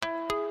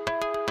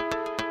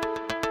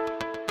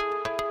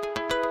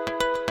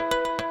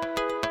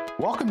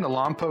Welcome to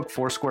Lompoc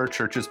Foursquare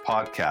Church's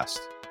podcast.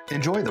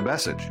 Enjoy the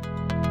message.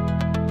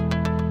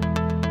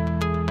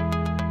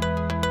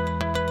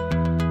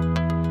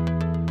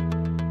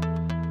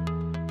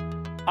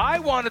 I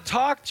want to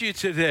talk to you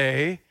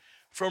today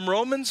from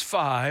Romans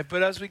 5,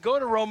 but as we go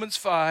to Romans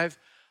 5,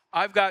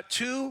 I've got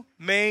two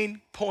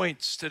main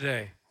points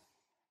today.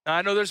 Now,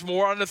 I know there's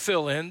more on the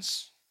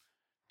fill-ins.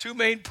 Two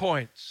main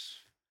points.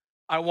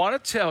 I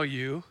want to tell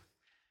you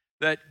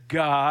that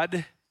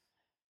God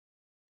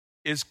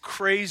is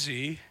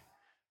crazy,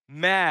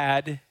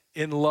 mad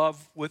in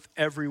love with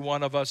every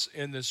one of us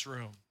in this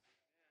room.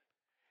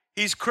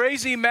 He's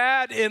crazy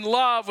mad in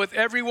love with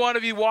every one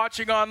of you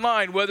watching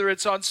online, whether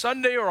it's on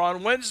Sunday or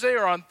on Wednesday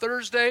or on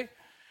Thursday,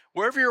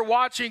 wherever you're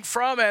watching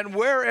from and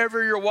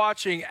wherever you're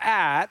watching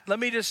at.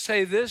 Let me just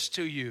say this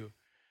to you.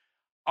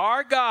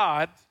 Our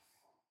God,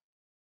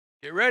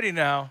 get ready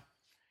now,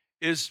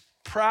 is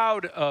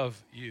proud of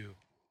you.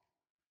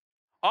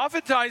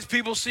 Oftentimes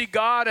people see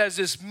God as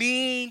this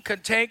mean,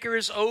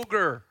 cantankerous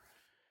ogre.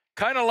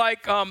 Kind of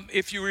like,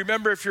 if you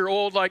remember, if you're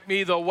old like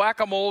me, the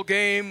whack-a-mole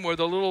game where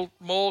the little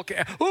mole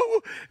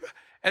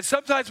and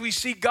sometimes we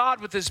see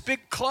God with this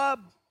big club.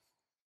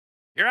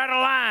 You're out of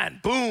line.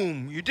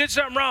 Boom. You did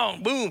something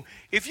wrong. Boom.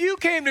 If you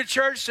came to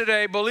church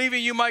today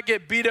believing you might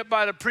get beat up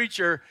by the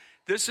preacher,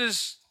 this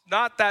is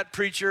not that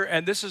preacher,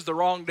 and this is the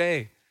wrong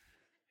day.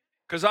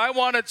 Because I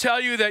want to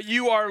tell you that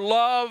you are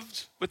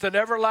loved with an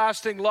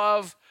everlasting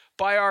love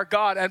by our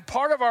God. And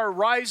part of our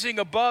rising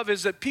above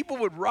is that people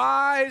would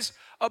rise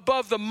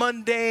above the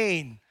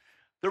mundane,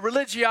 the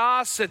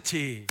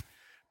religiosity,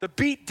 the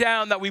beat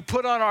down that we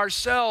put on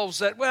ourselves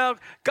that, well,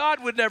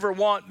 God would never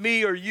want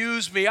me or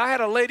use me. I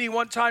had a lady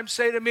one time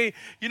say to me,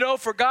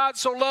 for God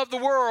so loved the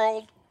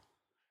world,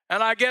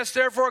 and I guess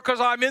therefore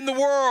because I'm in the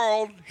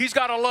world, he's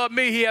got to love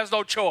me. He has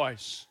no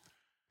choice.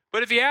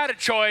 But if he had a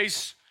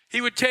choice, he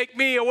would take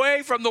me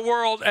away from the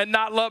world and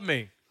not love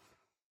me.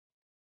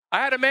 I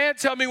had a man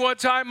tell me one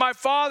time, my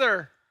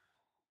father,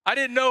 I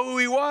didn't know who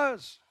he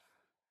was.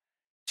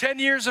 10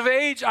 years of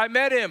age, I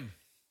met him.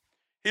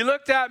 He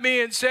looked at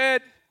me and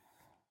said,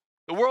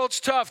 the world's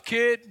tough,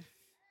 kid.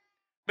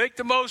 Make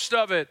the most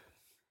of it,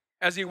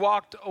 as he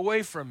walked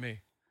away from me.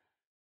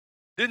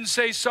 Didn't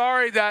say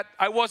sorry that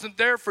I wasn't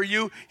there for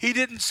you. He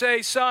didn't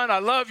say, son, I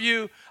love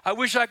you. I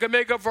wish I could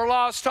make up for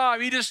lost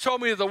time. He just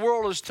told me that the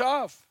world is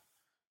tough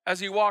as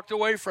he walked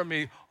away from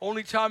me.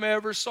 Only time I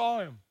ever saw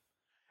him.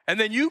 And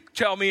then you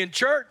tell me in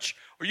church,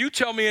 or you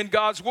tell me in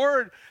God's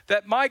word,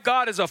 that my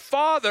God is a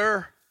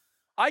father.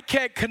 I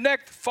can't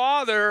connect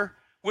father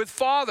with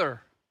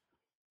father.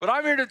 But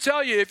I'm here to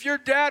tell you, if your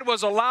dad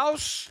was a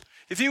louse,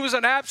 if he was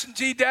an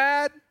absentee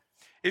dad,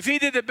 if he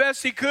did the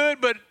best he could,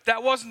 but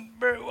that wasn't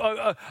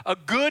a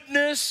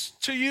goodness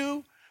to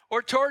you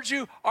or towards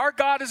you, our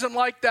God isn't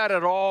like that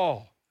at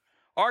all.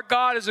 Our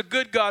God is a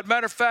good God.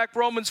 Matter of fact,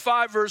 Romans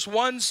 5 verse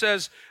 1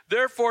 says,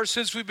 therefore,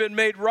 since we've been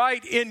made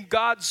right in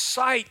God's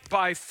sight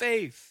by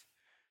faith.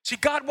 See,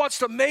 God wants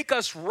to make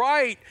us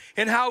right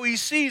in how he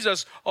sees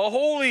us, a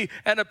holy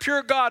and a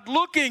pure God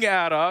looking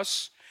at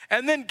us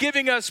and then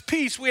giving us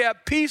peace. We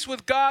have peace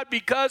with God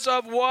because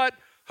of what?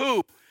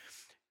 Who?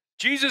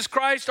 Jesus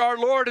Christ, our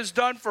Lord, has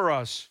done for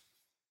us.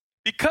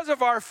 Because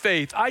of our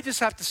faith. I just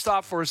have to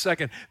stop for a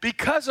second.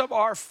 Because of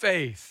our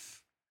faith.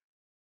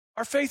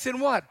 Our faith in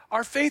what?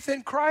 Our faith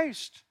in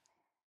Christ.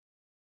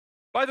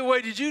 By the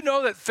way, did you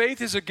know that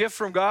faith is a gift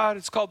from God?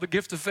 It's called the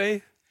gift of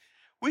faith.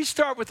 We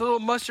start with a little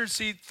mustard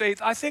seed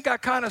faith. I think I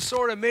kind of,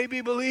 sort of,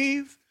 maybe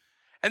believe.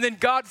 And then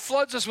God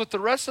floods us with the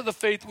rest of the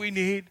faith we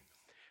need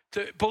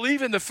to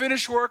believe in the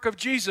finished work of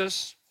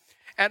Jesus.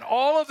 And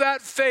all of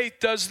that faith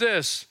does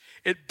this.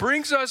 It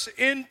brings us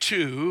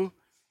into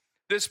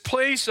this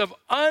place of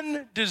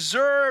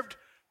undeserved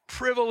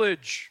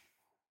privilege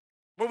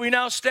where we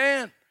now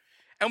stand.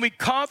 And we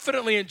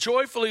confidently and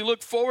joyfully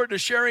look forward to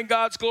sharing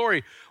God's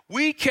glory.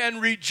 We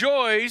can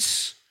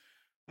rejoice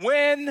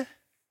when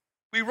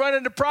we run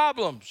into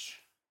problems.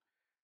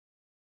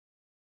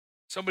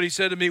 Somebody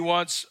said to me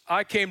once,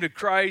 I came to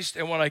Christ,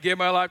 and when I gave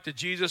my life to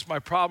Jesus, my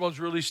problems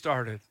really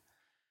started.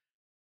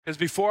 Because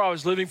before I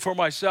was living for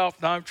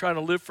myself, now I'm trying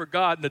to live for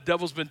God, and the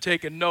devil's been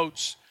taking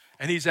notes,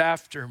 and he's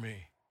after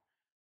me.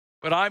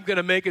 But I'm going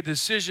to make a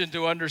decision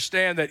to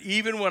understand that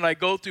even when I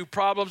go through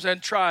problems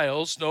and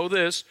trials, know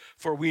this,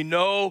 for we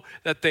know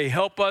that they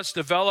help us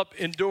develop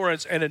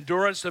endurance, and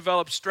endurance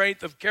develops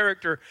strength of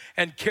character,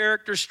 and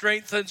character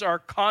strengthens our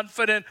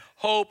confident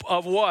hope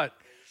of what?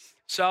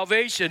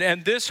 Salvation.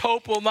 And this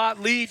hope will not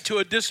lead to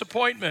a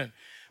disappointment.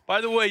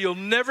 By the way, you'll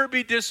never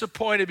be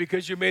disappointed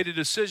because you made a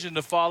decision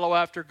to follow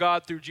after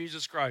God through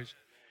Jesus Christ.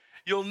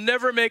 You'll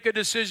never make a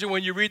decision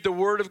when you read the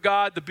Word of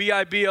God, the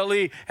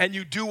Bible, and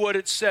you do what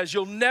it says.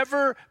 You'll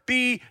never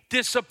be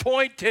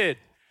disappointed.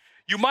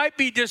 You might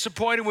be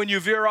disappointed when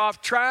you veer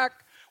off track,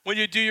 when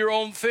you do your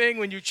own thing,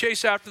 when you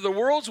chase after the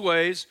world's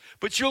ways,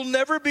 but you'll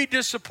never be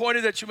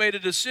disappointed that you made a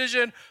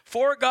decision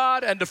for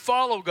God and to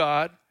follow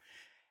God.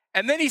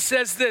 And then he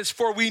says this,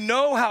 for we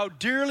know how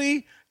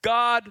dearly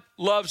God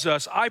loves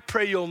us. I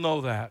pray you'll know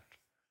that,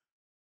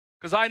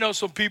 because I know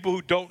some people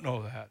who don't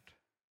know that.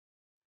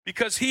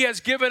 because he has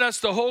given us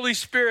the Holy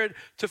Spirit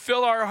to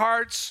fill our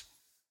hearts,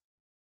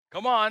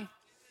 come on,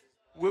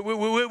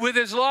 with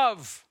his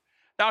love.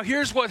 Now,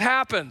 here's what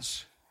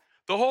happens.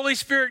 The Holy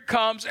Spirit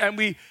comes, and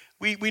we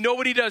know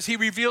what he does. He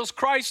reveals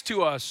Christ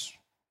to us.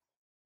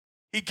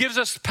 He gives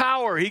us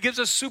power. He gives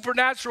us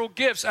supernatural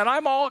gifts, and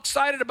I'm all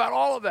excited about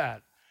all of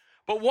that.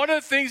 But one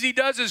of the things he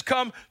does is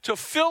come to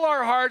fill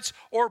our hearts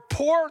or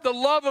pour the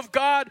love of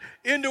God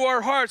into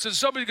our hearts. And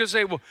somebody's going to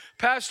say, well,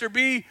 Pastor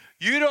B,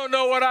 you don't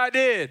know what I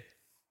did.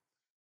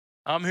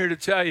 I'm here to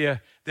tell you,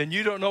 then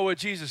you don't know what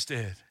Jesus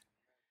did.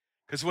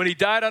 Because when he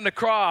died on the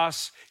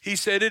cross, he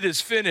said, it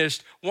is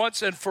finished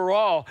once and for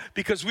all.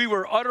 Because we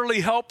were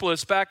utterly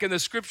helpless back in the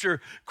scripture.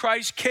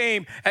 Christ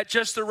came at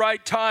just the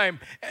right time,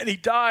 and he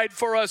died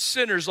for us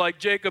sinners like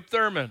Jacob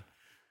Thurman.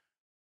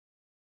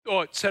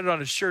 Oh, it said it on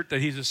his shirt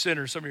that he's a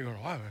sinner. Some of you are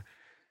going, why?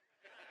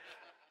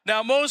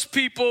 Now, most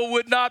people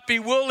would not be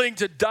willing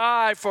to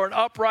die for an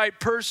upright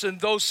person,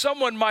 though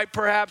someone might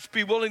perhaps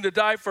be willing to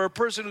die for a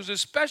person who's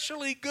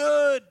especially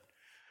good.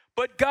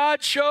 But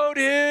God showed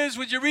his,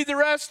 would you read the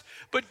rest?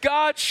 But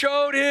God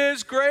showed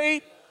his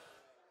great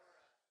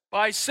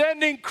by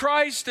sending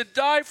Christ to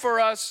die for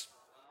us.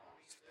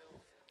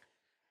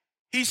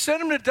 He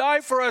sent him to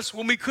die for us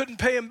when we couldn't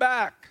pay him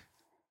back.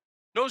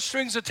 No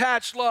strings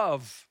attached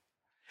love.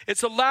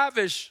 It's a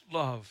lavish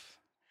love.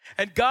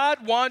 And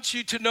God wants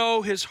you to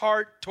know his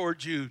heart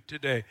towards you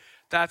today.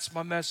 That's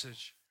my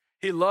message.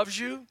 He loves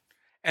you,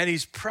 and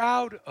he's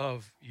proud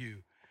of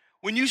you.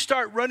 When you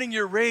start running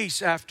your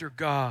race after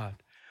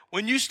God,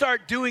 when you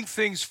start doing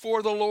things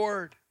for the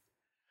Lord,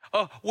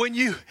 when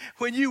you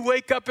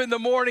wake up in the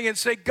morning and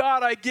say,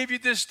 God, I give you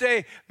this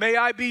day. May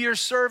I be your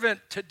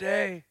servant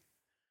today.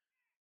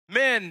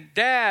 Men,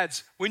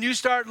 dads, when you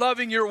start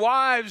loving your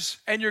wives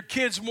and your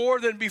kids more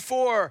than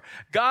before,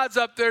 God's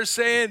up there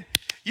saying,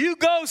 you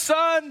go,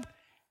 son.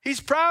 He's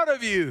proud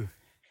of you.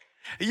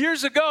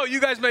 Years ago,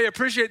 you guys may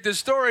appreciate this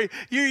story.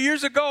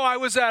 Years ago, I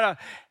was at a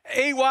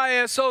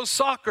AYSO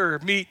soccer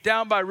meet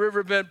down by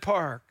Riverbend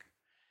Park.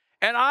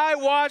 And I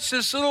watched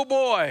this little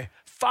boy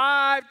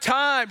 5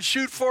 times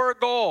shoot for a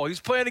goal.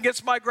 He's playing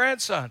against my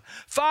grandson.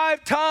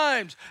 5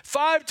 times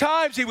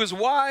he was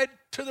wide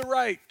to the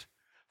right.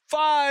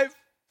 5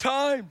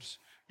 times.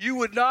 You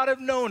would not have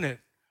known it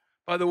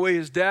by the way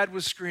his dad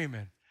was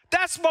screaming.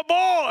 That's my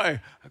boy.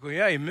 I go,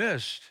 yeah, he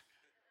missed.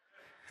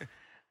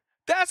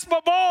 That's my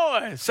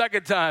boy.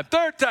 2nd time,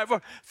 3rd time,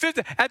 4th, 5th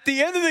time. At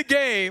the end of the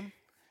game,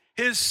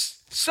 his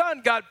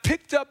son got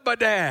picked up by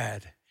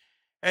dad.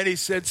 And he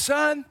said,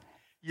 son,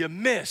 you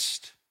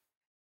missed,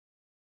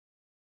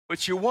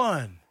 but you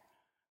won.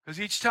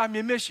 Because each time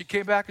you missed, you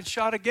came back and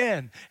shot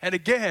again and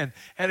again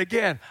and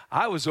again.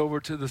 I was over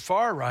to the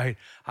far right.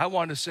 I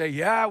wanted to say,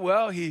 yeah,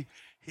 well, he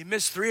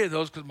missed 3 of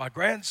those because my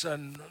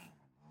grandson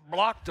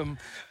blocked him.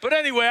 But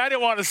anyway, I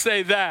didn't want to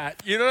say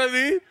that. You know what I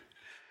mean?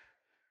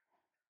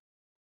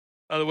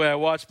 By the way, I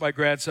watched my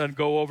grandson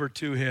go over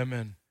to him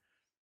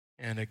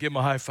and give him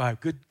a high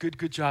five.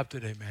 Good job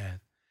today,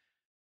 man.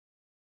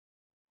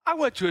 I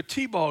went to a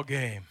T-ball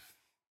game.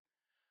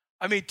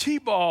 I mean,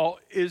 T-ball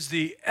is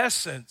the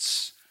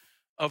essence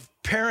of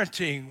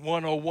parenting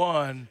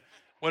 101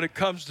 when it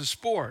comes to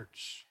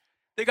sports.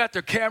 They got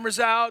their cameras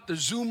out, their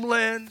zoom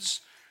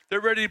lens. They're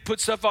ready to put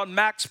stuff on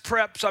max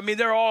preps. I mean,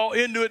 they're all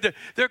into it.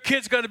 Their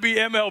kid's going to be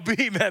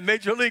MLB, man,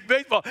 Major League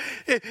Baseball.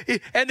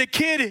 And the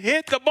kid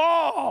hit the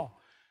ball.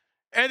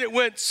 And it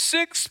went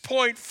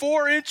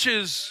 6.4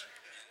 inches.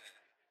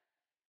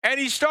 And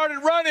he started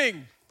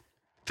running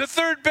to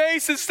 3rd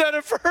base instead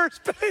of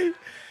 1st base.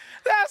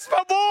 That's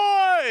my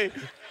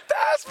boy.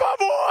 That's my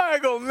boy. I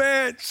go,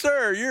 man,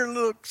 sir,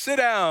 sit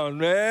down,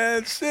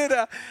 man. Sit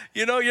down.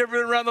 You know, you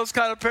ever been around those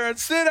kind of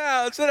parents? Sit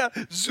down.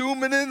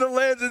 Zooming in the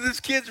lens and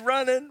this kid's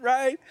running,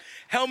 right?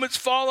 Helmet's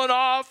falling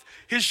off.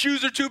 His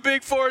shoes are too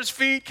big for his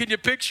feet. Can you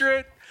picture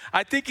it?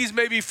 I think he's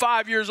maybe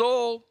 5 years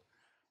old.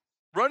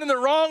 Running the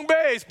wrong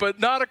base, but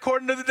not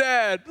according to the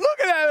dad. Look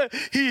at that.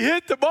 He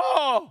hit the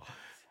ball.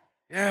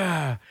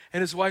 Yeah.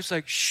 And his wife's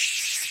like,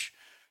 shh.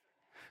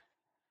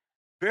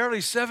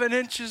 Barely 7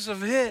 inches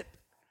of hit.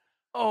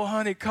 Oh,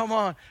 honey, come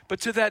on.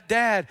 But to that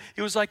dad,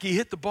 it was like he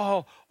hit the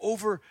ball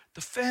over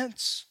the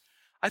fence.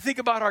 I think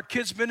about our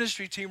kids'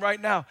 ministry team right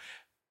now,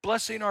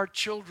 blessing our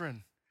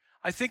children.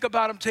 I think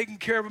about them taking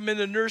care of them in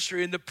the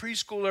nursery, in the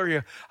preschool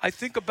area. I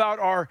think about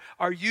our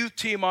youth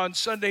team on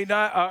Tuesday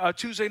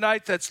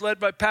night that's led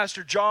by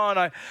Pastor John.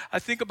 I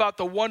think about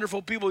the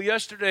wonderful people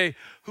yesterday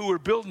who were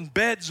building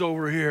beds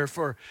over here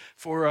for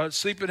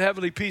Sleep in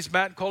Heavenly Peace.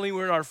 Matt and Colleen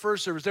were in our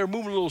first service. They're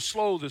moving a little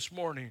slow this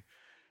morning.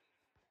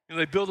 You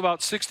know, they built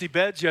about 60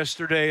 beds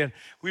yesterday, and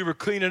we were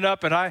cleaning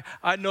up, and I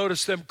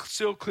noticed them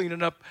still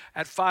cleaning up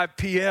at 5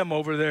 p.m.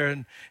 over there,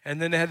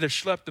 and then they had to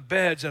schlep the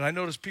beds, and I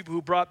noticed people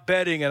who brought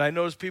bedding, and I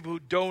noticed people who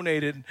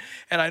donated,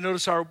 and I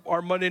noticed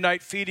our Monday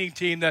night feeding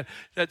team that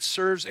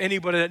serves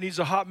anybody that needs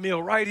a hot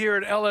meal right here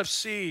at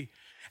LFC.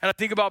 And I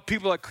think about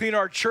people that clean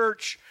our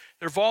church.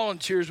 They're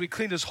volunteers. We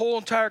clean this whole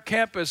entire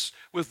campus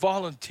with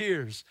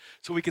volunteers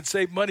so we can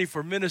save money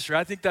for ministry.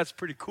 I think that's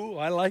pretty cool.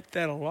 I like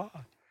that a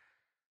lot.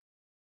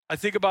 I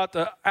think about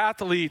the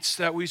athletes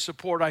that we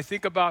support. I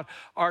think about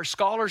our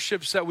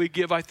scholarships that we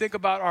give. I think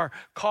about our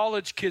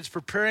college kids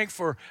preparing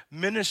for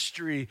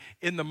ministry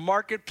in the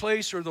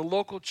marketplace or the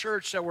local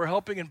church that we're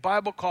helping in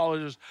Bible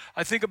colleges.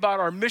 I think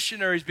about our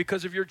missionaries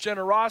because of your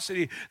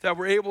generosity that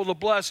we're able to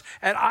bless.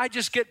 And I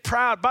just get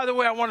proud. By the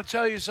way, I want to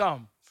tell you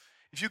something.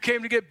 If you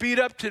came to get beat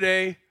up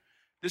today,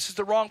 this is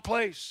the wrong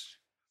place,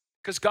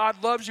 because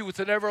God loves you with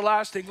an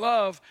everlasting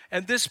love.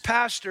 And this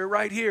pastor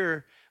right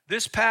here,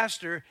 this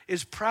pastor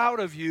is proud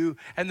of you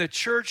and the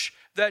church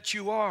that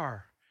you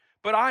are.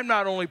 But I'm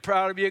not only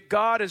proud of you,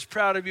 God is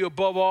proud of you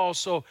above all,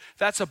 so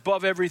that's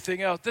above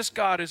everything else. This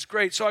God is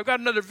great. So I've got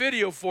another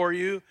video for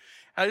you.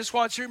 I just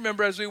want you to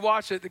remember as we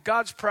watch it that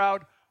God's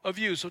proud of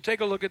you. So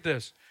take a look at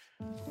this.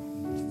 I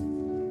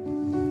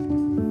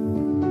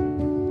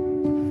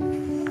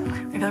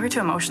feel we're too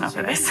emotional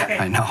for this.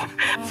 I know.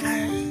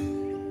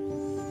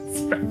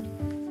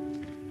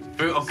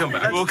 We'll come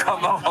back. We'll come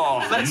back. Oh,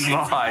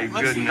 my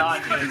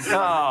goodness.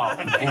 Oh,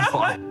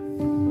 boy.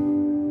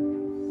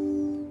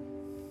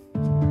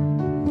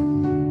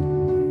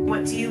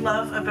 What do you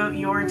love about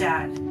your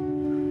dad?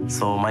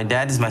 So my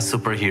dad is my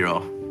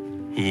superhero.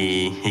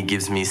 He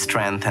gives me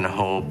strength and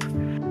hope.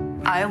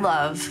 I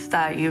love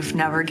that you've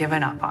never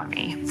given up on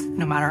me.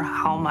 No matter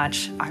how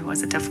much I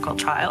was a difficult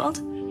child,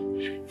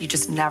 you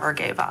just never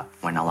gave up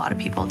when a lot of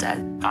people did.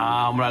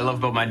 What I love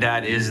about my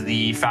dad is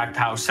the fact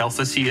how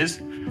selfless he is.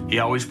 He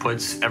always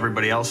puts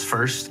everybody else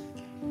first.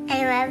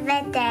 I love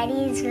that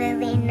Daddy's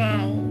really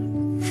nice.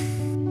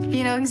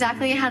 You know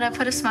exactly how to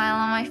put a smile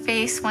on my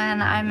face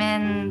when I'm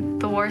in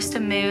the worst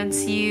of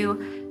moods.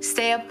 You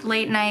stay up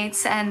late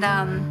nights and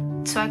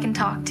so I can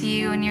talk to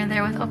you, and you're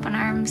there with open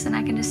arms, and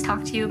I can just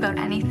talk to you about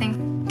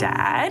anything.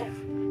 Dad,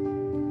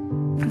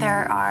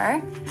 there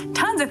are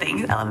tons of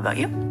things I love about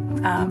you,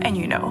 and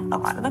you know a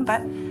lot of them,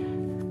 but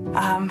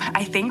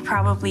I think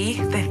probably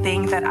the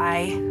thing that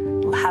I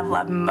have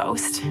loved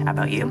most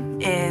about you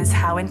is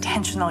how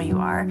intentional you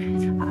are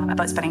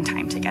about spending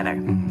time together.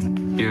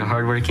 You're a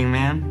hardworking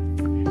man,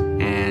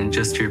 and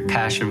just your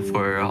passion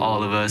for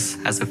all of us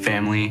as a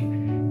family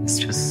is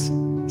just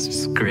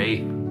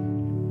great.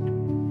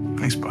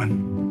 Thanks, bud.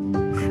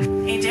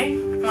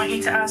 AJ, I want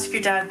you to ask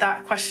your dad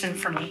that question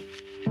for me.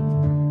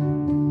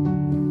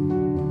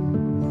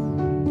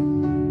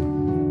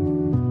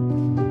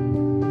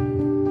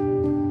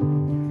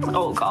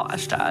 Oh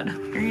gosh, Dad.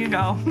 Here you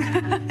go.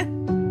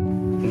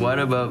 What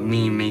about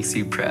me makes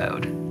you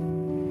proud?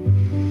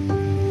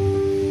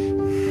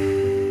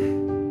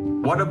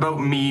 What about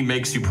me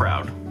makes you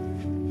proud?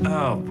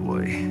 Oh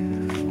boy,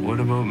 what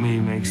about me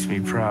makes me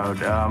proud?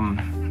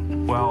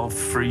 Well,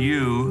 for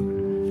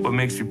you, what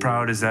makes me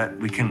proud is that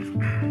we can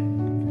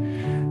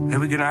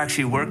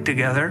actually work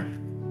together,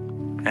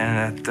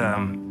 and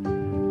that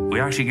we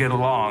actually get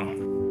along.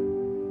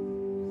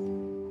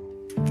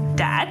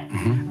 Dad,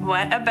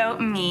 what about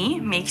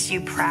me makes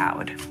you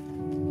proud?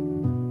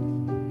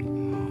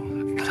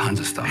 Tons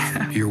of stuff.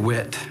 Your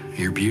wit,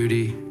 your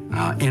beauty,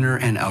 inner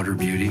and outer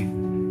beauty,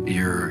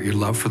 your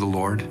love for the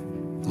Lord,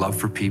 love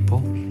for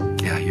people.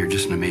 Yeah, you're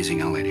just an amazing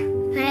young lady.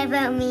 What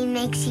about me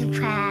makes you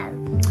proud?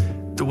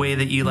 The way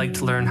that you like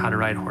to learn how to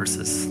ride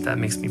horses, that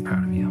makes me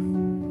proud of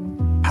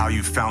you. How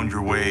you found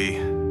your way,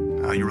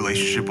 your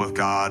relationship with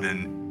God,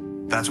 and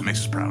that's what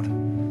makes us proud.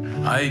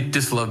 I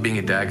just love being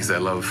a dad because I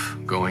love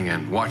going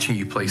and watching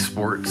you play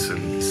sports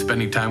and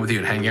spending time with you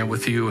and hanging out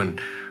with you and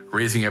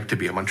raising up to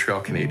be a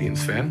Montreal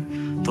Canadiens fan.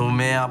 तो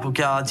मैं आपको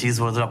क्या चीज़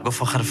बोलता हूँ, आपको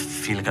फख्र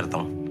feel करता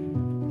हूँ।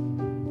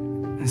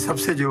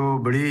 सबसे जो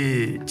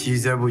बड़ी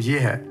चीज़ है वो ये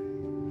है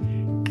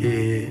कि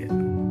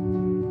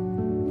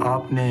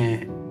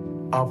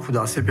आप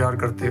खुदा से प्यार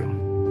करते हो,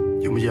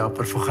 जो मुझे आप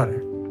पर फख्र है,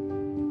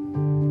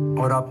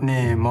 और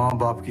आपने माँ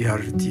बाप की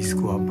हर चीज़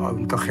को आप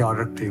उनका ख्याल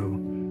रखते हो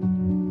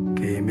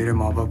कि मेरे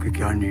माँ बाप के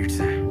क्या नीड्स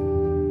हैं,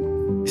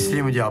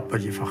 इसलिए मुझे आप पर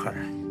ये फख्र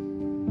है।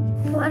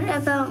 What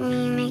about me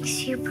makes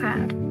you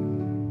proud?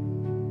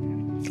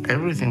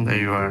 Everything that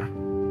you are,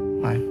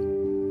 like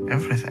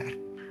everything.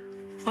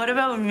 What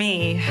about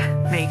me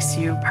makes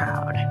you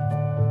proud?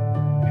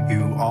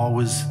 You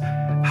always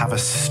have a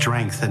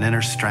strength, an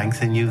inner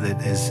strength in you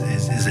that is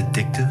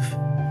addictive.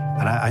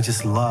 And I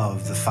just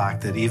love the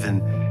fact that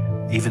even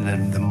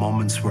in the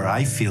moments where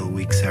I feel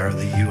weak, Sarah,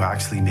 that you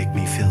actually make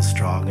me feel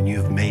strong and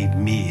you have made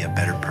me a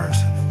better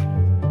person.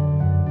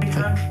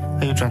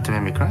 Are you trying to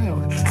make me cry?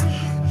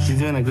 You're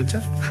doing a good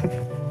job.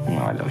 No,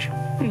 I love you.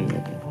 Love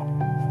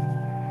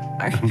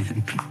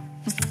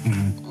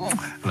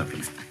you.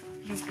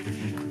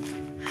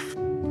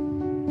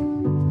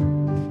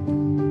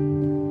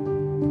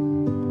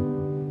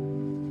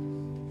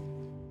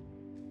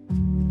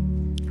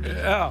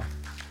 Yeah.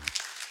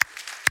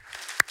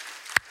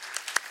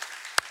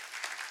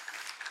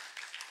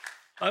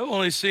 I've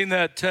only seen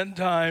that 10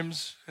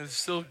 times, and it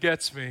still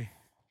gets me.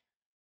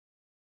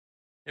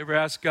 You ever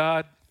ask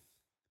God,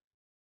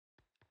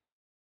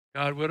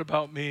 what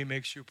about me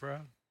makes you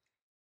proud?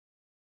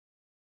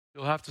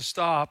 You'll have to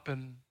stop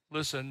and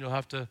listen. You'll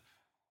have to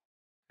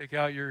take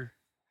out your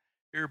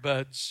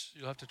earbuds.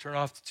 You'll have to turn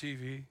off the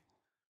TV.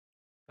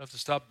 You have to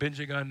stop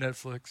binging on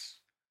Netflix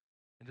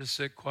and just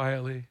sit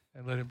quietly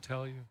and let him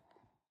tell you.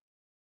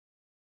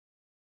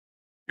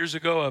 Years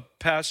ago, a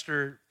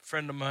pastor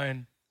friend of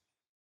mine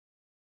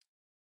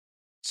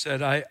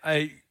said,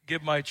 I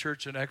give my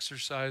church an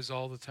exercise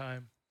all the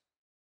time.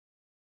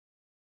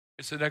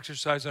 It's an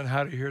exercise on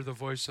how to hear the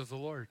voice of the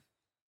Lord.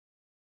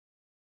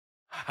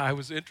 I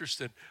was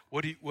interested.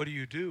 What do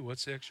you do?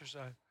 What's the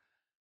exercise?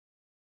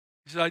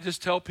 He said, I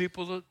just tell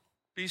people to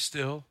be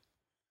still,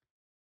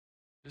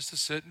 just to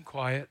sit in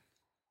quiet.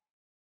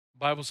 The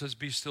Bible says,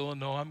 be still and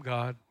know I'm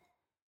God.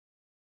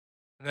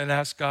 And then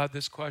ask God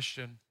this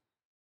question.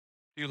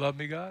 Do you love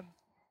me, God?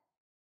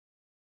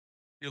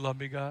 Do you love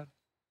me, God?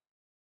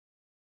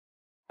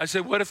 I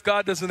said, what if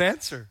God doesn't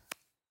answer?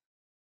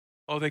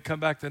 Oh, they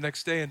come back the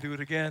next day and do it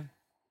again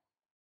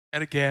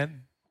and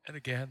again and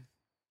again.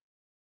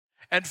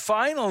 And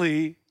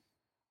finally,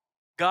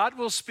 God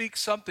will speak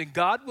something.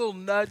 God will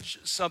nudge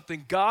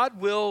something.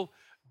 God will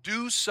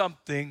do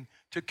something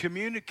to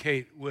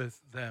communicate with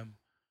them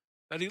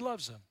that he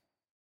loves them.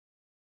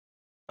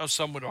 Now,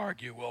 some would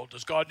argue, well,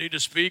 does God need to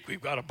speak? We've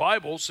got a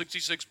Bible,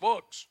 66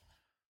 books.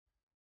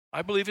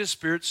 I believe his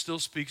Spirit still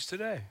speaks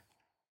today.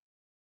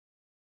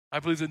 I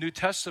believe the New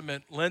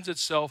Testament lends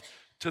itself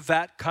to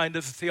that kind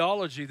of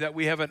theology, that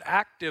we have an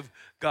active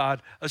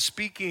God, a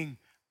speaking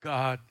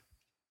God,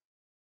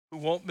 who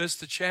won't miss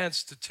the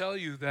chance to tell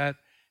you that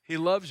he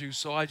loves you.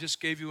 So I just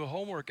gave you a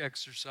homework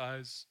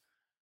exercise.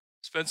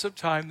 Spend some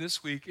time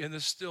this week in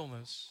the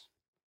stillness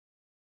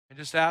and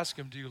just ask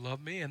him, do you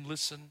love me? And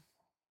listen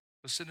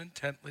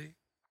intently.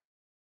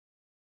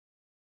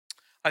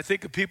 I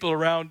think of people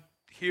around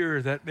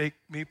here that make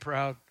me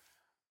proud.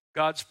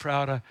 God's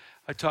proud.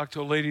 I talked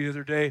to a lady the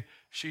other day.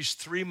 She's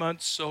 3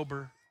 months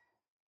sober.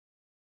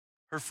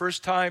 Her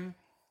first time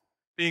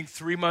being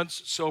 3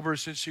 months sober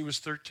since she was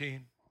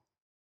 13.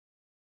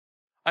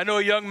 I know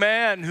a young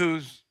man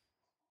who's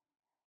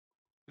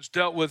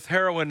dealt with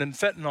heroin and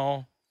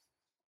fentanyl,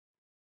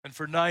 and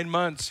for 9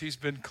 months he's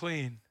been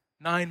clean.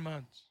 9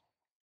 months.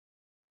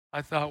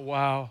 I thought,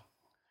 wow.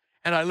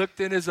 And I looked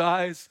in his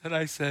eyes and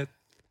I said,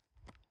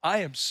 I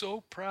am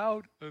so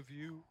proud of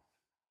you.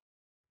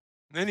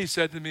 And then he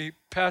said to me,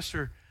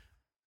 Pastor,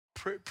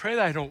 pray that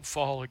I don't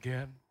fall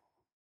again.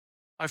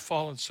 I've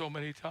fallen so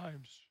many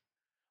times.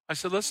 I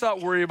said, let's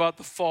not worry about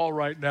the fall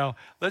right now.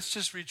 Let's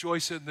just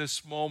rejoice in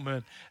this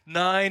moment.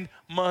 9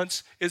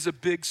 months is a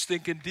big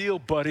stinking deal,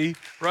 buddy.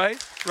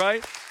 Right?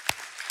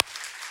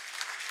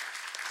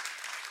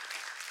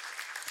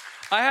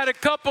 I had a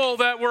couple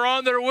that were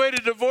on their way to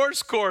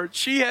divorce court.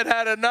 She had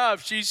had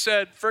enough. She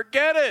said,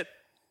 forget it.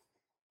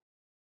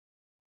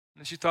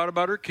 And she thought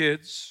about her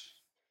kids.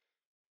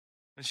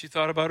 And she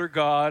thought about her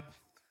God,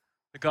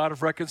 the God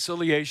of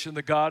reconciliation,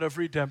 the God of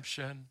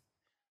redemption.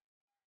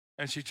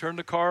 And she turned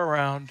the car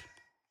around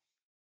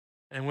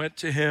and went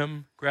to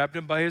him, grabbed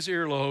him by his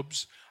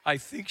earlobes. I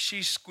think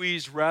she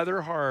squeezed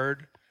rather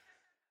hard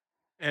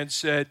and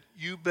said,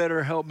 you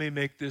better help me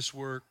make this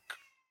work.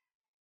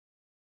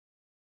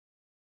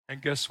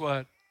 And guess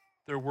what?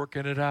 They're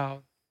working it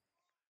out.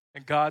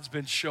 And God's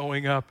been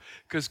showing up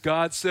because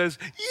God says,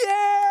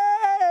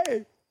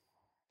 yay!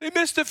 They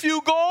missed a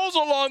few goals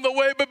along the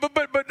way,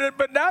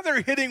 but now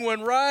they're hitting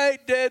one right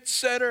dead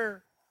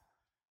center.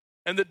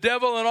 And the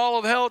devil and all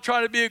of hell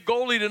trying to be a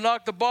goalie to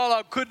knock the ball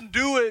out couldn't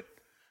do it.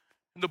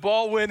 And the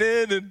ball went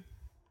in,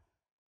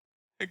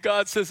 and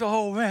God says,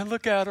 oh, man,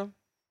 look at him.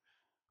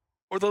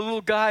 Or the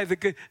little guy,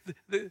 the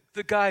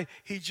guy,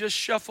 he just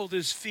shuffled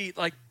his feet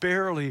like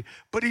barely,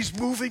 but he's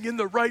moving in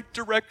the right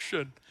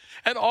direction.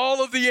 And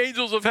all of the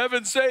angels of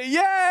heaven say,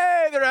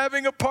 yay, they're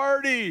having a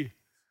party.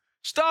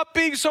 Stop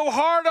being so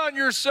hard on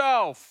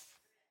yourself.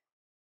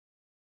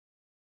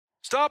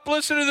 Stop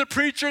listening to the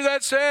preacher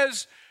that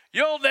says,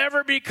 you'll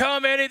never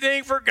become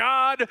anything for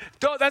God.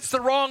 That's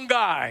the wrong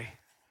guy.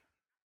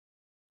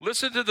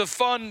 Listen to the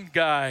fun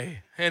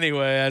guy.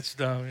 Anyway, that's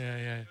dumb.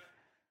 Yeah.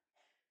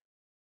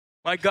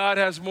 My God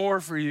has more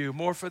for you,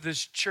 more for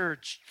this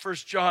church. 1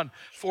 John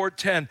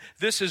 4:10.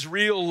 This is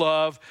real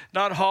love,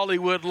 not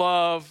Hollywood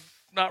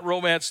love, not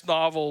romance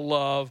novel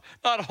love,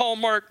 not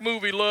Hallmark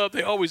movie love.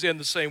 They always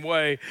end the same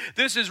way.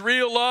 This is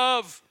real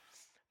love.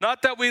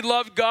 Not that we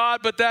loved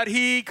God, but that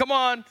he,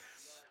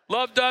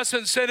 loved us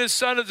and sent his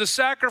son as a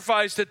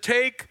sacrifice to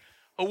take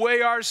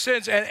away our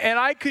sins. And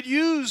I could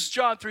use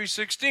John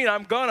 3:16.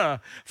 I'm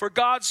gonna. For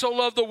God so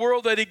loved the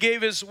world that he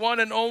gave his one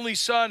and only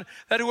son,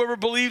 that whoever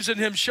believes in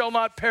him shall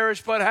not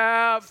perish but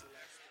have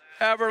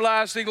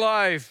everlasting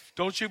life.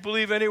 Don't you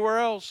believe anywhere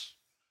else?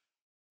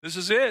 This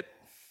is it.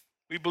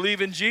 We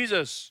believe in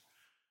Jesus.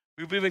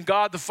 We believe in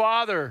God the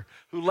Father,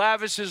 who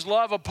lavished his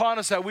love upon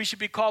us, that we should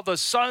be called the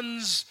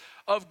sons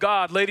of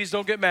God. Ladies,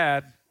 don't get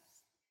mad.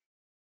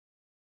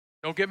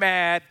 Don't get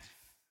mad.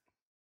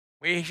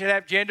 We should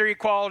have gender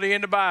equality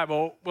in the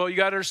Bible. Well, you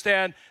got to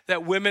understand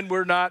that women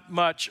were not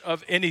much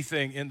of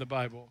anything in the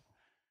Bible.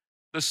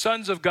 The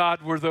sons of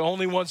God were the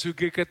only ones who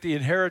could get the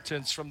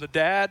inheritance from the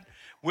dad.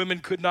 Women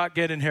could not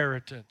get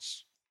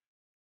inheritance.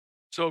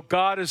 So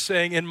God is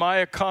saying, in my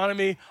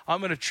economy, I'm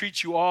going to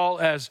treat you all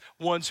as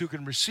ones who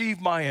can receive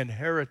my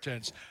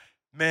inheritance.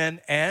 Men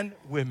and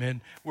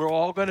women, we're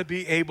all going to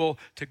be able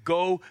to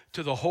go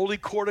to the holy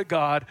court of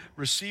God,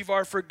 receive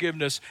our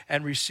forgiveness,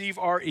 and receive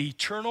our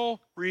eternal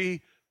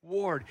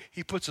reward.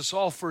 He puts us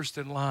all first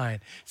in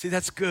line. See,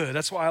 that's good.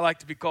 That's why I like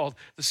to be called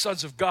the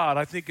sons of God.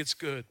 I think it's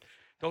good.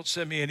 Don't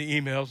send me any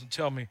emails and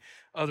tell me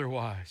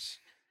otherwise.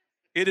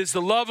 It is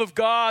the love of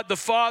God, the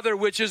Father,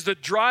 which is the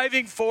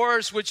driving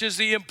force, which is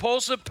the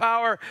impulsive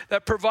power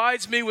that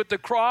provides me with the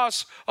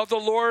cross of the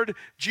Lord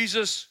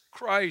Jesus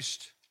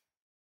Christ.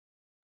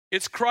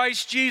 It's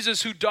Christ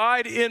Jesus who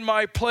died in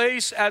my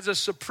place as a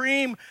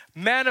supreme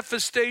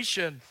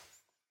manifestation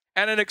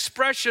and an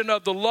expression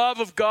of the love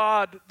of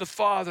God the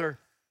Father.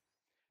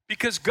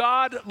 Because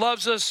God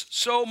loves us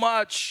so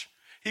much,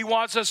 He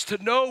wants us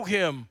to know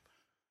Him.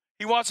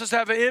 He wants us to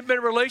have an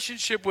intimate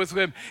relationship with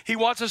Him. He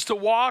wants us to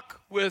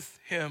walk with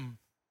Him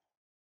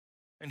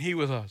and He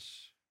with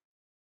us.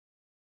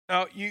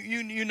 Now,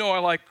 you know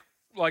I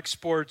like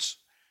sports.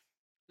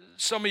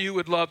 Some of you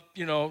would love,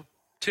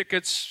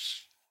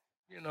 tickets,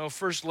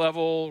 first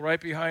level,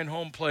 right behind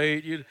home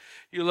plate. You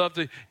love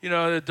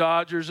the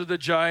Dodgers or the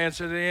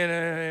Giants.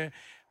 Or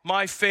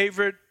my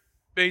favorite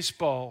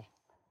baseball,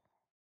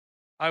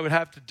 I would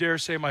have to dare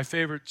say my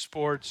favorite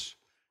sports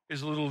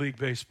is Little League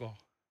Baseball.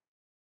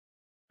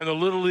 And the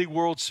Little League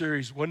World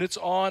Series, when it's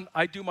on,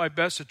 I do my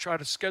best to try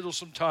to schedule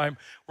some time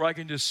where I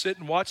can just sit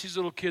and watch these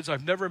little kids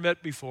I've never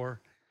met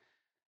before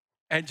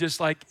and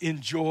just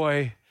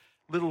enjoy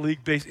Little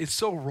League Baseball. It's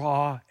so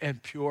raw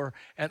and pure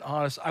and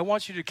honest. I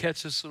want you to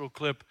catch this little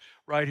clip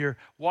right here.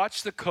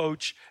 Watch the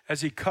coach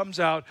as he comes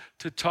out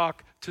to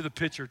talk to the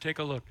pitcher. Take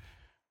a look.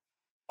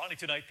 Finally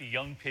tonight, the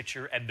young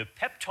pitcher and the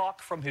pep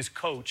talk from his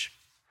coach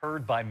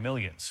heard by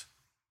millions.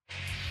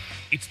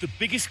 It's the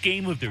biggest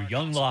game of their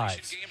young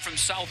lives. Game from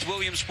South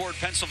Williamsport,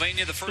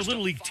 Pennsylvania. The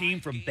Little League team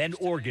from Bend,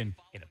 Oregon,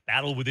 in a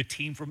battle with a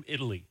team from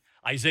Italy.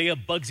 Isaiah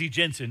Bugsy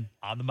Jensen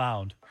on the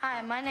mound.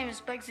 Hi, my name is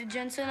Bugsy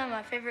Jensen, and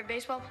my favorite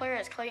baseball player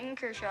is Clayton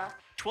Kershaw.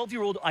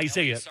 12-year-old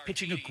Isaiah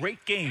pitching a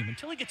great game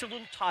until he gets a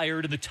little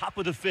tired in the top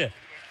of the fifth.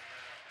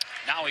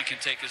 Now he can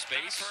take his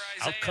base.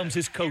 Out comes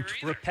his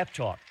coach for a pep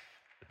talk.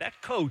 But that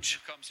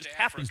coach just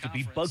happens to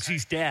be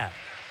Bugsy's dad.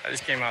 I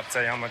just came out to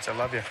tell you how much I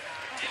love you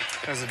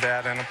as a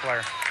dad and a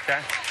player, okay?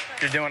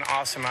 You're doing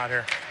awesome out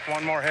here.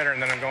 One more hitter,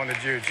 and then I'm going to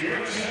Juge.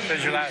 This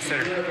is your last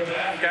hitter,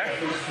 okay?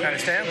 You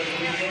understand?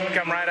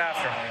 Come right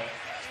after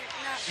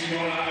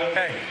him.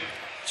 Hey,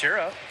 cheer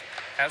up.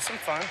 Have some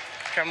fun.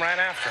 Come right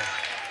after him,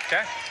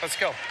 okay? Let's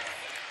go.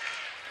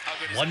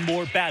 One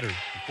more batter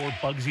before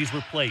Bugsy's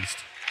replaced.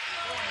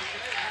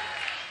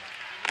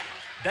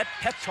 That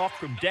pep talk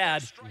from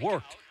Dad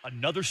worked.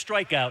 Another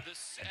strikeout,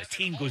 and the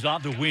team goes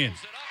on to win.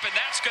 And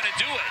that's going to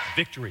do it.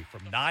 Victory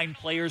from 9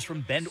 players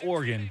from Bend,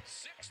 Oregon,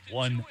 and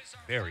one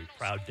very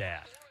proud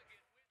dad.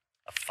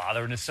 A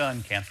father and a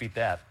son, can't beat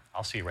that.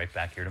 I'll see you right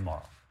back here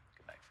tomorrow.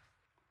 Good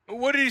night.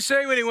 What did he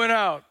say when he went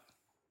out?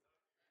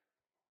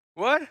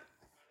 What?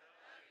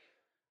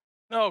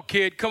 No,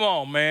 kid, come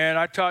on, man.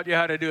 I taught you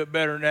how to do it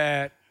better than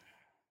that.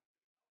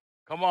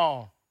 Come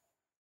on.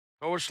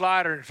 Throw a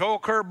slider, throw a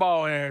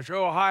curveball in there,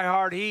 throw a high,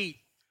 hard heat.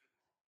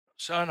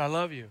 Son, I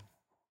love you.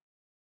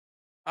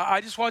 I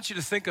just want you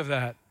to think of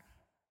that.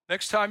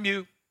 Next time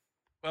you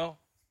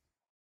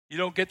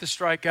don't get the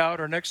strikeout,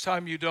 or next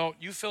time you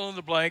fill in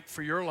the blank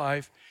for your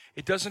life.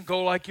 It doesn't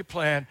go like you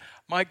planned.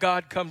 My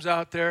God comes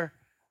out there,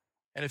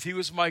 and if he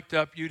was mic'd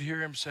up, you'd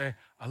hear him say,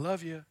 I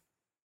love you.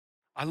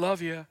 I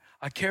love you.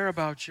 I care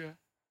about you.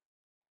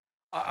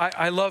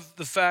 I love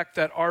the fact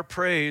that our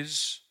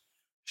praise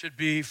should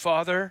be,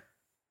 Father,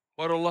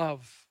 what a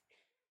love.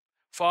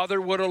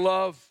 Father, what a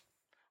love.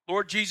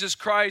 Lord Jesus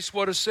Christ,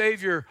 what a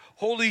Savior.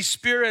 Holy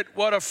Spirit,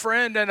 what a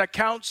friend and a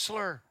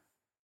counselor.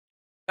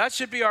 That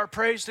should be our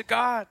praise to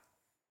God.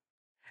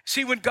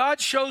 See, when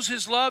God shows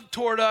his love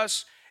toward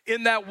us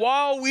in that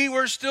while we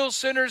were still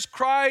sinners,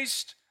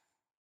 Christ,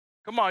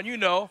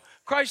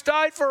 Christ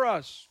died for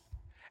us.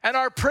 And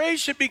our praise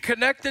should be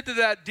connected to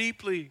that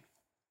deeply.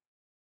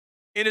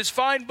 In his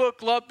fine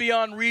book, Love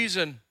Beyond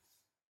Reason,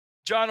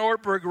 John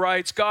Ortberg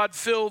writes, God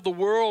filled the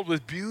world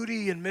with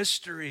beauty and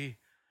mystery.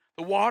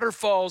 The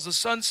waterfalls, the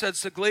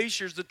sunsets, the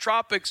glaciers, the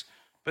tropics,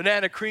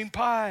 banana cream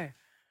pie.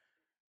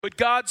 But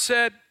God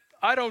said,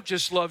 I don't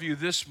just love you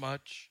this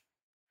much.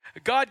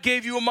 God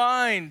gave you a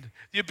mind,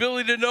 the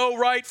ability to know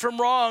right from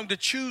wrong, to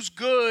choose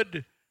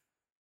good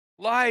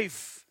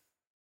life.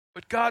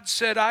 But God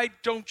said, I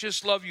don't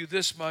just love you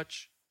this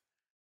much.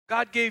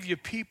 God gave you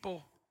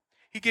people.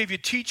 He gave you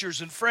teachers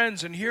and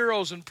friends and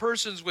heroes and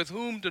persons with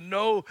whom to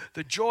know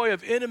the joy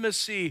of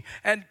intimacy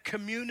and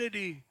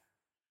community.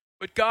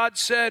 But God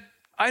said,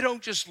 I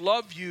don't just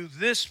love you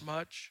this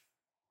much.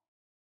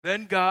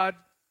 Then God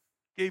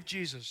gave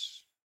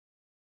Jesus.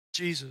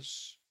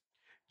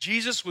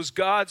 Jesus was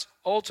God's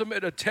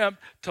ultimate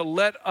attempt to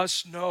let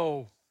us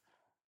know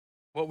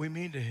what we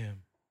mean to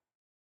him.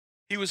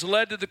 He was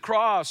led to the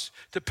cross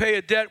to pay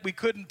a debt we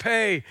couldn't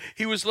pay.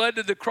 He was led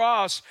to the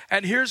cross,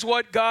 and here's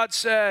what God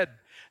said.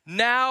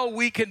 Now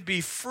we can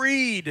be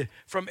freed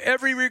from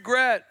every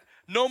regret.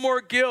 No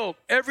more guilt.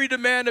 Every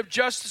demand of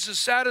justice is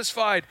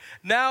satisfied.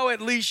 Now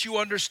at least you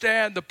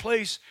understand the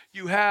place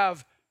you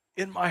have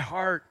in my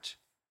heart.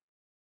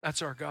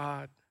 That's our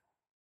God.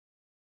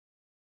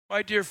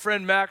 My dear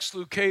friend Max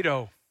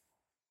Lucado,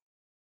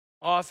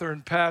 author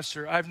and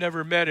pastor, I've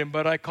never met him,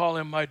 but I call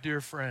him my dear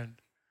friend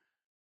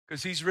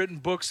because he's written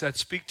books that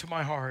speak to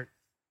my heart.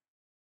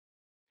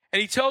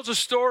 And he tells a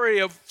story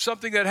of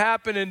something that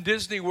happened in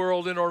Disney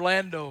World in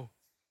Orlando.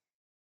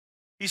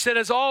 He said,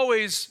 as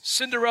always,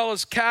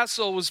 Cinderella's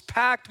castle was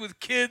packed with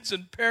kids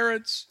and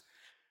parents.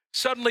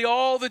 Suddenly,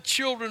 all the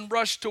children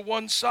rushed to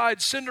one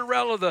side.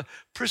 Cinderella, the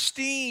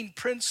pristine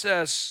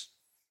princess,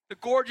 the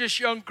gorgeous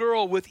young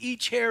girl with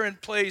each hair in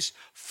place,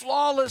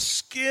 flawless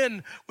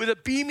skin, with a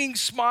beaming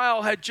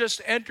smile, had just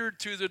entered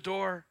through the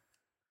door.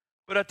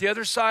 But at the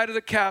other side of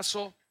the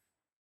castle,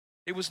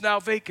 it was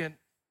now vacant,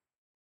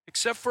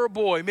 except for a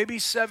boy, maybe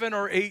 7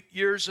 or 8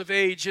 years of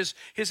age.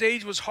 His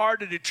age was hard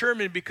to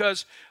determine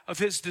because of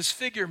his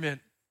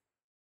disfigurement.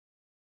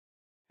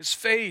 His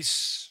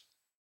face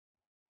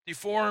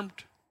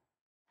deformed.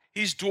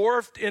 He's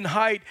dwarfed in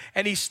height,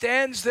 and he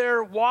stands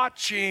there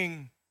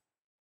watching.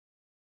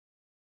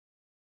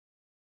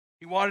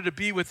 He wanted to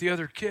be with the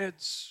other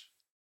kids.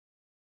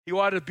 He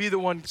wanted to be the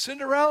one,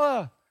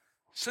 Cinderella,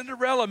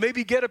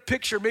 maybe get a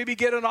picture, maybe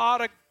get an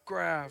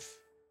autograph.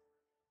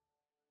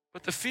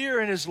 But the fear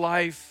in his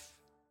life,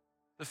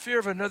 the fear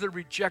of another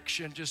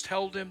rejection, just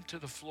held him to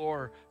the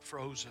floor,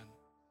 frozen.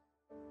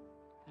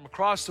 From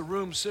across the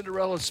room,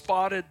 Cinderella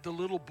spotted the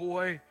little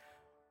boy,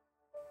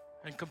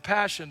 and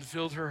compassion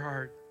filled her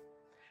heart.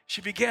 She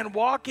began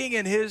walking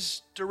in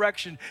his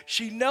direction.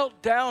 She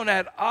knelt down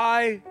at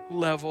eye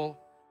level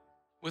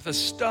with a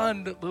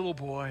stunned little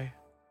boy.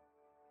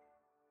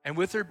 And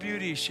with her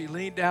beauty, she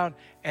leaned down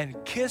and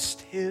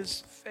kissed his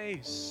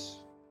face.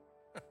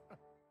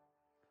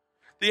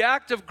 The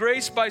act of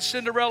grace by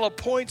Cinderella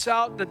points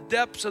out the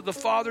depths of the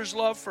Father's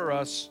love for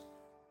us.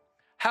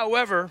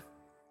 However,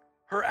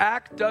 her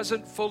act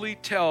doesn't fully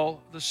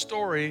tell the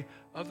story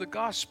of the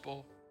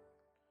gospel.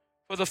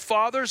 For the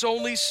Father's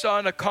only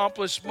Son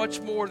accomplished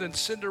much more than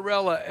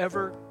Cinderella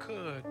ever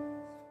could.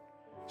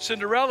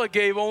 Cinderella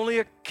gave only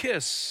a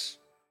kiss.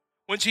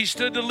 When she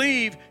stood to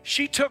leave,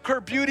 she took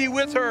her beauty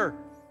with her.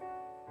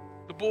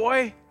 The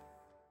boy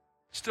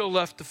still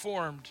left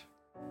deformed.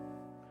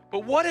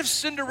 But what if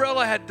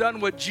Cinderella had done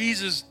what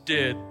Jesus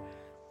did?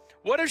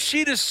 What if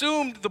she'd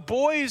assumed the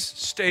boy's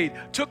state,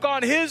 took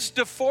on his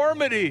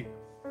deformity?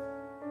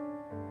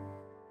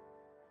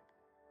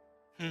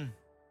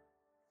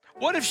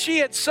 What if she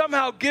had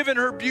somehow given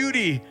her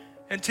beauty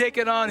and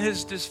taken on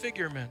his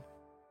disfigurement?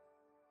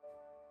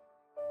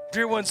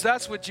 Dear ones,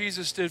 that's what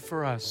Jesus did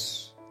for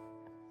us.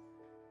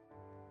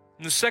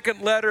 In the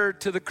second letter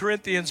to the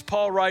Corinthians,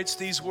 Paul writes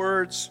these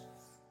words,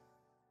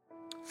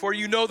 for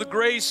you know the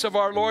grace of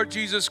our Lord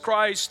Jesus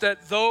Christ,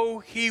 that though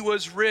he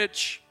was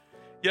rich,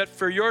 yet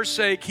for your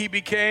sake he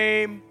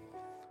became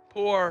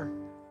poor.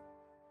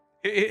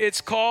 It's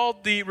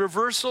called the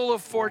reversal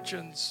of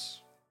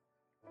fortunes.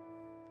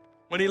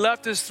 When he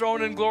left his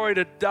throne in glory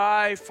to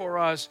die for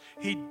us,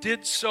 he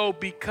did so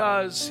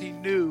because he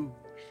knew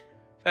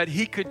that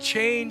he could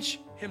change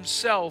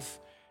himself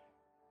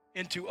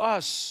into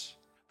us,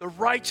 the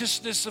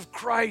righteousness of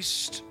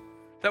Christ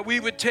that we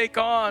would take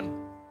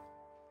on.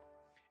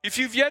 If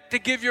you've yet to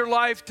give your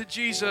life to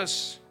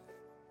Jesus,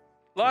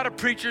 a lot of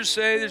preachers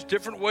say there's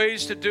different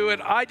ways to do it.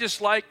 I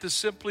just like to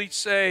simply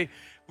say,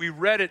 we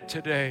read it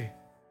today.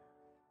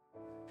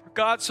 For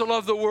God so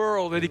loved the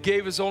world that he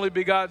gave his only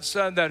begotten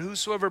Son, that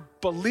whosoever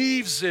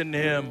believes in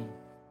him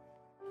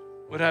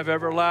would have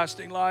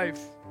everlasting life.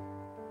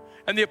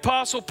 And the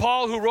Apostle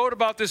Paul, who wrote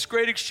about this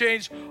great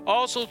exchange,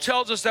 also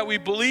tells us that we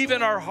believe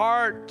in our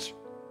heart.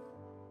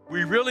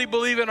 We really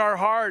believe in our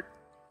heart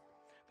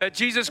that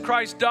Jesus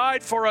Christ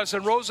died for us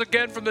and rose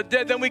again from the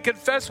dead. Then we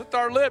confess with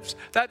our lips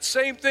that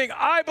same thing.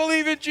 I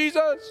believe in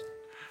Jesus.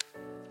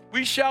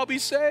 We shall be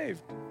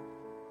saved.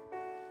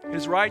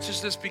 His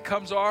righteousness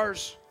becomes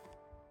ours.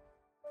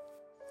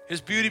 His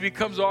beauty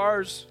becomes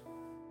ours.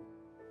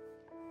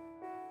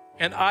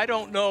 And I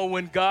don't know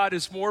when God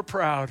is more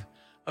proud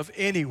of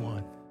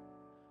anyone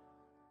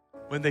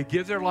when they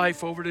give their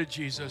life over to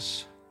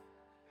Jesus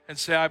and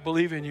say, I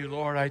believe in you,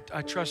 Lord.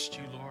 I trust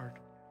you, Lord.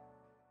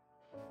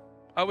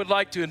 I would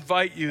like to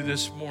invite you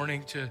this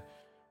morning to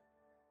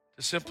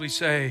simply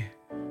say,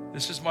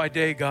 this is my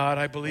day, God,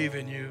 I believe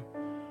in you.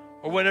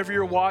 Or whenever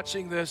you're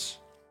watching this,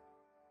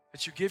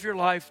 that you give your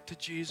life to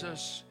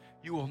Jesus.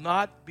 You will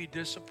not be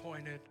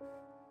disappointed.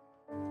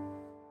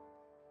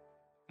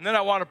 And then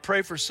I want to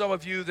pray for some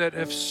of you that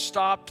have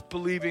stopped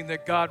believing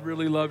that God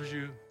really loves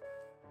you,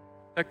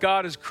 that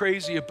God is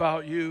crazy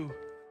about you.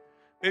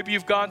 Maybe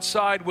you've gone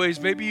sideways.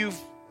 Maybe you've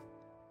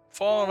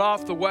fallen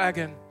off the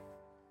wagon.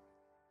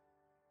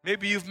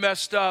 Maybe you've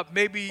messed up.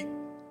 Maybe,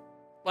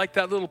 like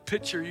that little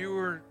picture, you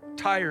were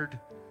tired.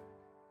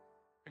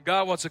 And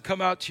God wants to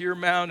come out to your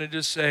mound and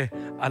just say,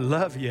 I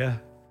love you.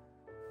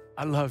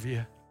 I love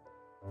you.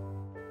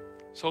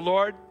 So,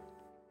 Lord,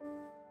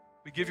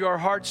 We give you our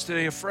hearts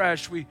today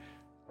afresh. We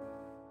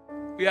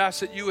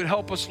ask that you would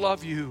help us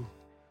love you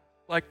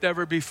like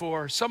never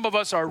before. Some of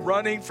us are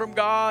running from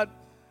God.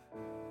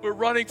 We're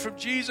running from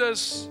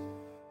Jesus.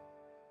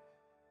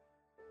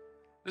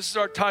 This is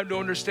our time to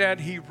understand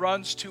He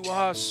runs to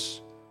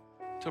us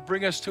to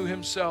bring us to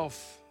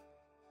Himself.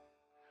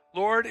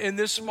 Lord, in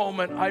this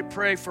moment, I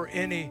pray for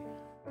any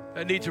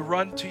that need to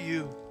run to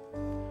you,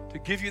 to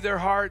give you their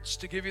hearts,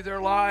 to give you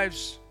their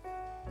lives,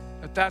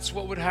 that's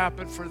what would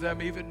happen for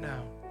them even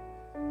now.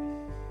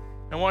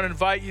 I want to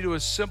invite you to a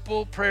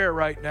simple prayer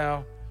right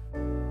now.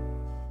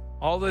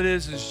 All it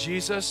is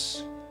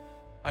Jesus,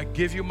 I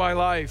give you my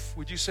life.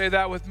 Would you say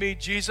that with me?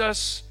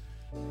 Jesus,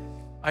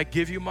 I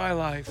give you my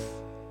life.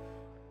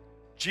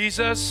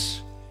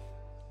 Jesus,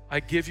 I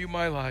give you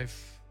my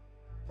life.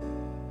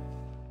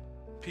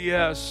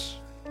 P.S.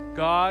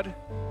 God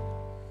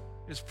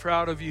is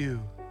proud of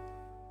you.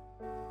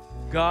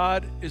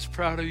 God is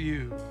proud of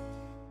you.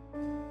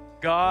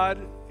 God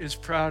is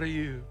proud of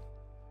you.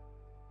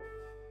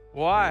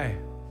 Why?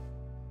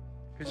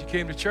 Because you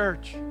came to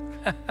church.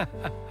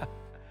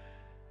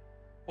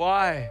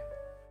 Why?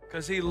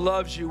 Because He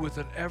loves you with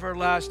an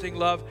everlasting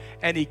love,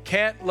 and He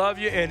can't love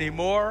you any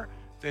more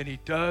than He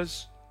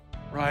does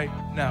right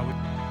now.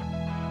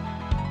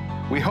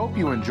 We hope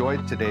you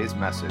enjoyed today's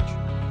message.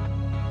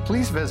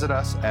 Please visit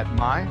us at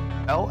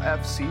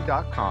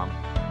mylfc.com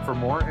for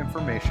more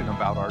information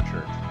about our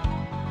church.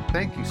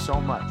 Thank you so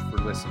much for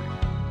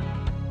listening.